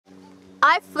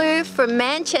I flew from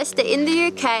Manchester in the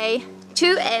UK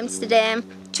to Amsterdam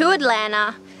to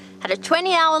Atlanta, had a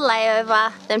 20-hour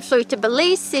layover, then flew to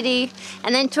Belize City,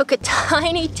 and then took a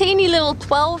teeny little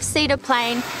 12-seater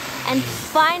plane, and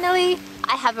finally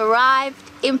I have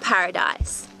arrived in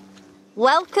paradise.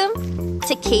 Welcome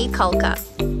to Caye Caulker.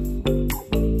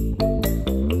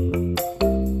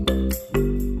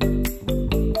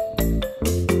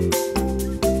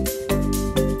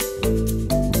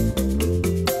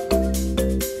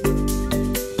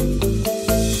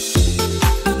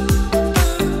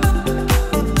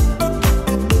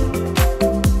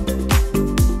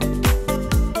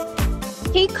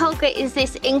 Caye Caulker is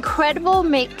this incredible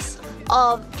mix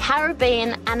of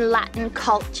Caribbean and Latin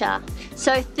culture.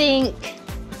 So think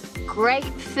great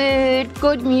food,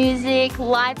 good music,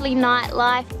 lively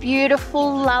nightlife,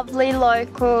 beautiful, lovely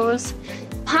locals,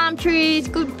 palm trees,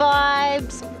 good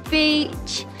vibes,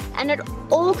 beach, and it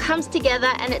all comes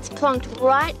together, and it's plonked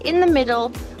right in the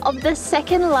middle of the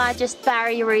second largest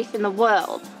barrier reef in the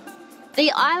world.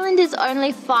 The island is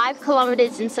only 5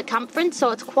 kilometers in circumference,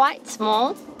 so it's quite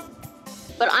small.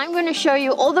 But I'm going to show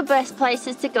you all the best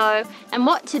places to go and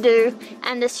what to do,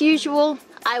 and as usual,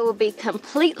 I will be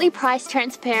completely price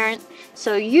transparent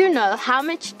so you know how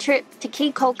much a trip to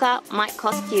Caye Caulker might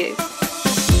cost you.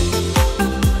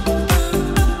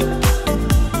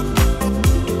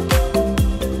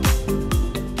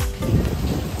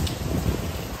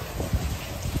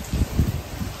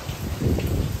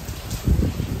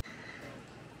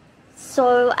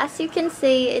 So as you can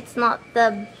see, it's not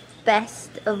the best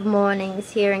of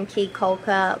mornings here in Caye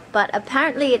Caulker, but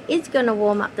apparently it is going to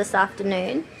warm up this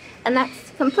afternoon, and that's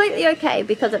completely okay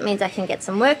because it means I can get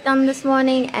some work done this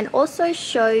morning and also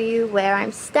show you where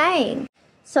I'm staying.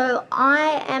 So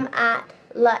I am at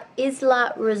La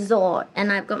Isla Resort,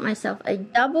 and I've got myself a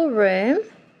double room.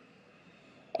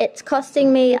 It's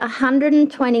costing me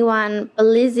 121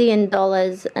 Belizean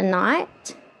dollars a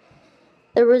night.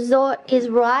 The resort is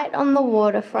right on the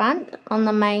waterfront on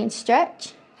the main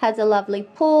stretch. Has a lovely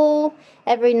pool.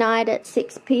 Every night at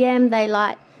 6 p.m. they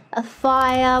light a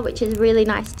fire, which is really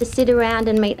nice to sit around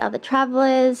and meet other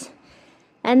travelers.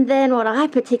 And then what I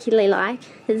particularly like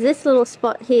is this little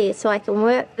spot here, so I can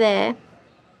work there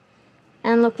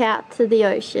and look out to the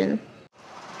ocean.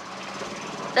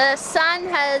 The sun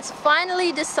has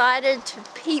finally decided to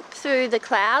peep through the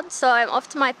clouds, so I'm off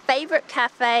to my favorite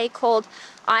cafe called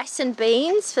Ice and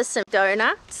Beans for some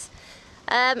donuts.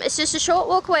 It's just a short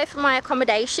walk away from my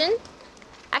accommodation.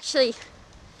 Actually,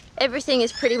 everything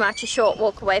is pretty much a short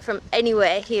walk away from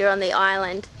anywhere here on the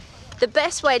island. The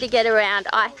best way to get around,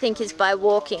 I think, is by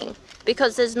walking,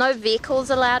 because there's no vehicles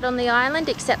allowed on the island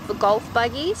except for golf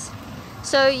buggies.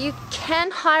 So you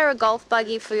can hire a golf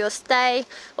buggy for your stay,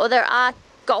 or there are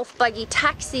golf buggy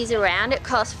taxis around. It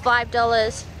costs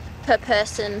 $5 per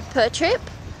person per trip.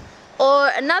 Or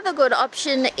another good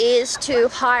option is to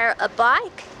hire a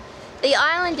bike. The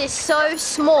island is so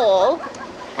small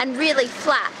and really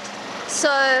flat,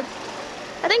 so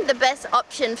I think the best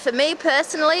option for me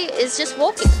personally is just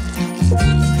walking.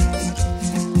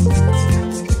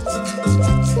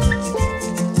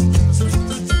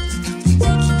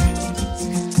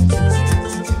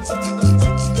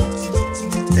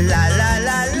 La la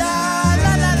la la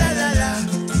la la la la la.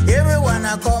 Everyone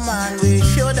a come and we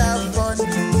should have fun.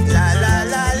 La la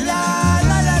la la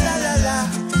la la la la la.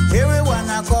 Everyone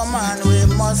a come and we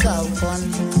must have fun.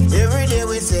 Every day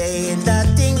we say that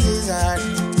things is hard.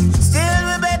 Still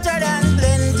we better than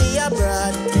plenty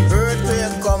abroad.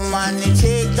 Earthquake come and it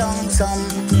shake down some.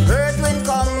 Earthwind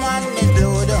come and it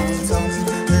blow down some.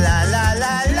 La la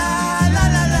la la la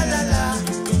la la la la.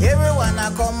 Everyone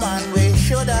a come and we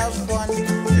should have fun.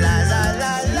 La la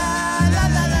la la la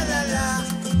la la la la.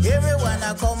 Everyone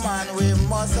a come and we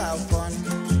must have fun.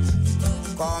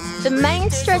 The main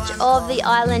stretch of the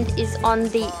island is on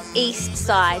the east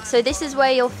side, so this is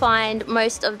where you'll find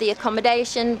most of the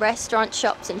accommodation, restaurant,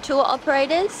 shops and tour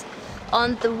operators.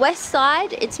 On the west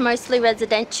side it's mostly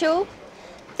residential.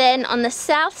 Then on the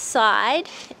south side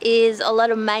is a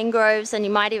lot of mangroves, and you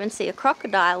might even see a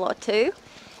crocodile or two.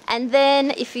 And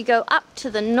then if you go up to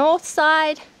the north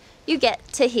side, you get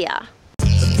to here.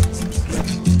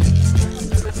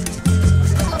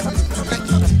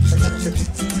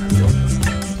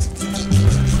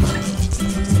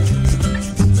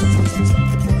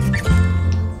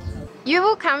 You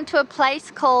will come to a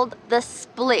place called The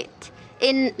Split.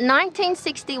 In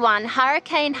 1961,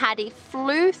 Hurricane Hattie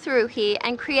flew through here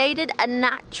and created a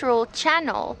natural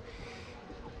channel,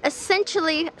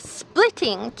 essentially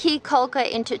splitting Caye Caulker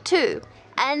into two.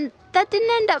 And that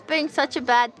didn't end up being such a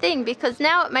bad thing, because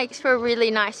now it makes for a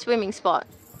really nice swimming spot.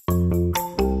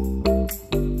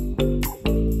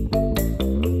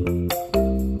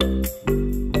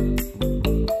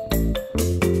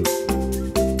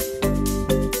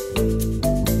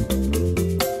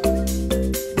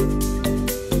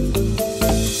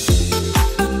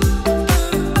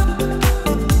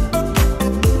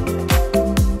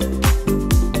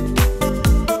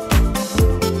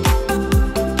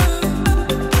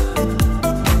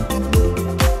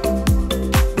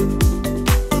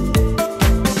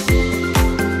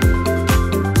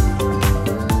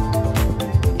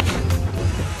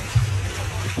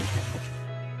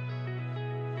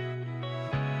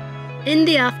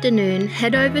 the afternoon,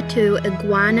 head over to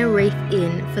Iguana Reef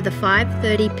Inn for the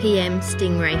 5:30 p.m.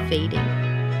 stingray feeding.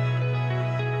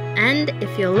 And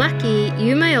if you're lucky,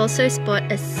 you may also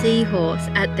spot a seahorse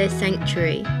at their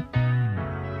sanctuary.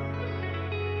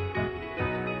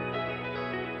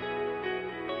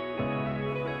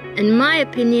 In my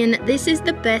opinion, this is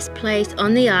the best place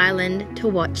on the island to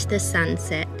watch the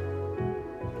sunset.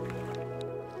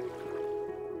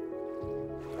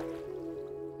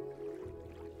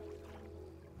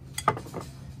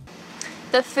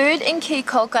 The food in Caye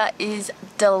Caulker is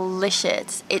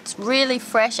delicious. It's really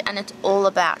fresh and it's all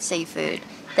about seafood.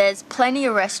 There's plenty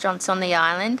of restaurants on the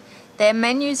island. Their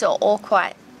menus are all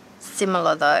quite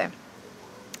similar though.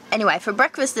 Anyway, for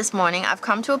breakfast this morning, I've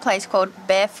come to a place called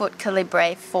Barefoot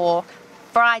Calibre for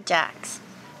Fry Jacks.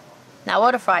 Now,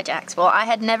 what are Fry Jacks? Well, I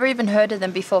had never even heard of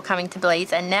them before coming to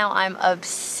Belize, and now I'm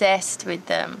obsessed with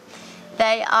them.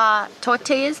 They are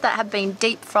tortillas that have been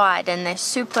deep fried, and they're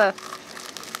super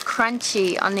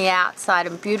crunchy on the outside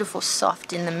and beautiful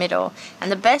soft in the middle.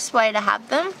 And the best way to have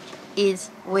them is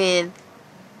with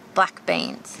black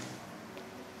beans.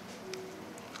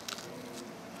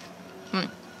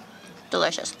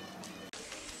 Delicious.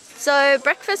 So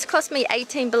breakfast cost me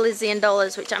 18 Belizean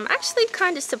dollars, which I'm actually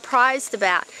kind of surprised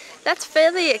about. That's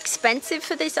fairly expensive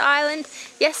for this island.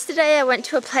 Yesterday I went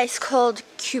to a place called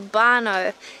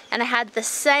Cubano and I had the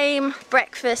same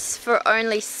breakfast for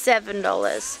only $7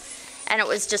 and it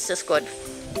was just as good.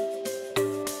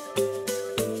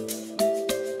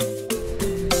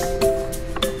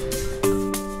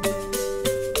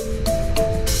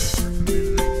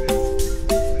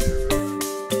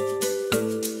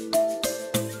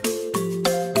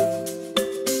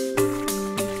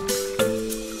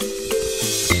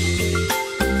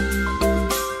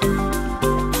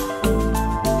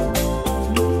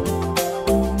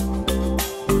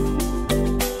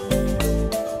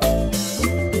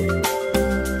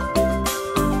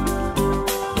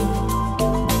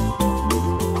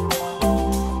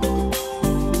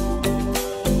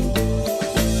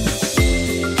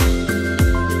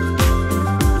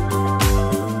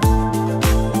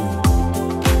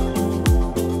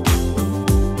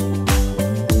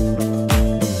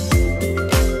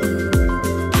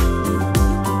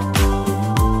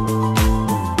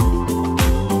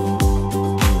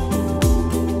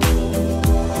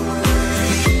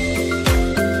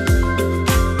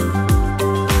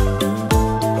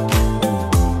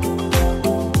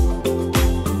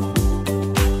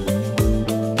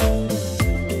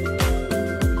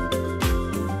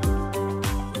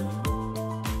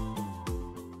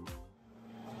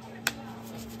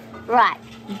 Right,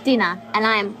 dinner, and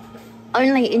I am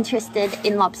only interested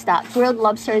in lobster. Grilled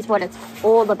lobster is what it's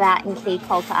all about in Caye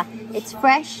Caulker. It's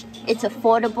fresh, it's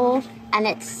affordable, and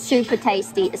it's super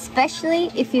tasty, especially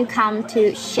if you come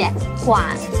to Chef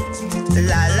Juan.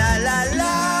 La la la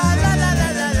la la la la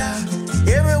la la.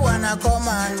 Everyone a come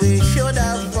and we should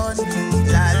have fun.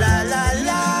 La la la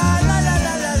la la la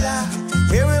la la la.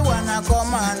 Everyone a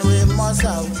come and we must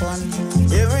have fun.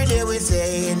 Every day we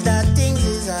say that things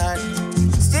is hard.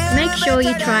 Make sure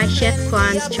you try Chef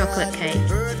Juan's chocolate cake.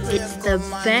 It's the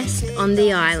best on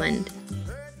the island.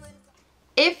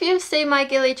 If you've seen my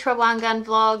Gili Trawangan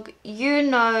vlog, you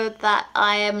know that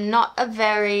I am not a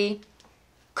very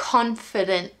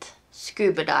confident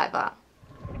scuba diver.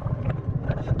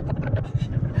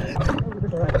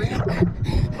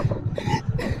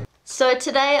 So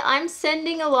today I'm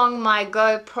sending along my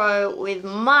GoPro with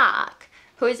Mark,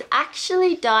 who is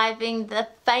actually diving the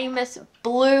famous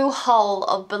blue hole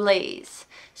of Belize.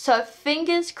 So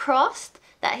fingers crossed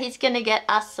that he's gonna get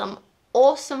us some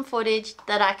awesome footage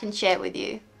that I can share with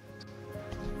you.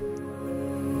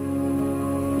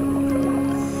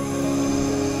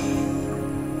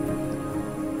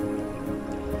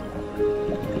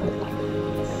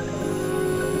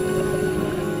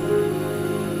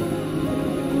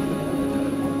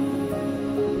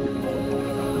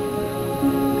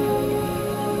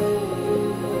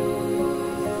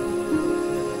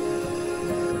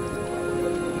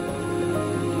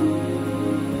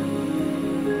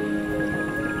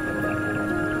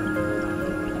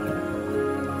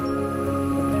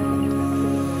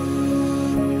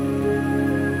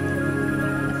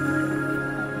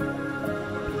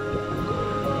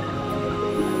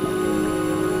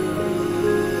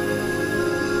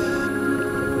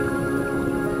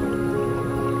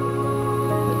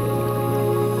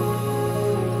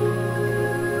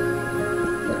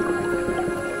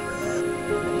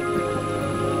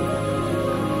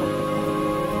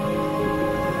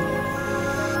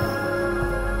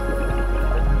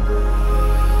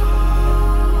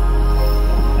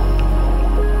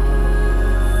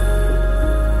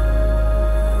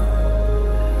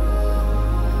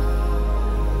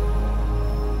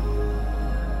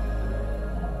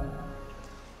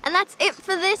 And that's it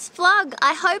for this vlog.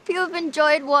 I hope you have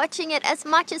enjoyed watching it as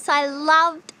much as I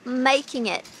loved making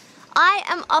it. I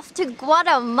am off to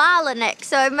Guatemala next,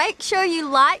 so make sure you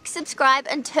like, subscribe,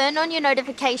 and turn on your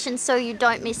notifications so you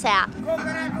don't miss out.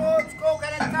 Coconut rolls,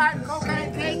 coconut tart,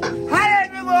 coconut cake. Hi,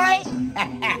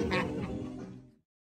 everybody!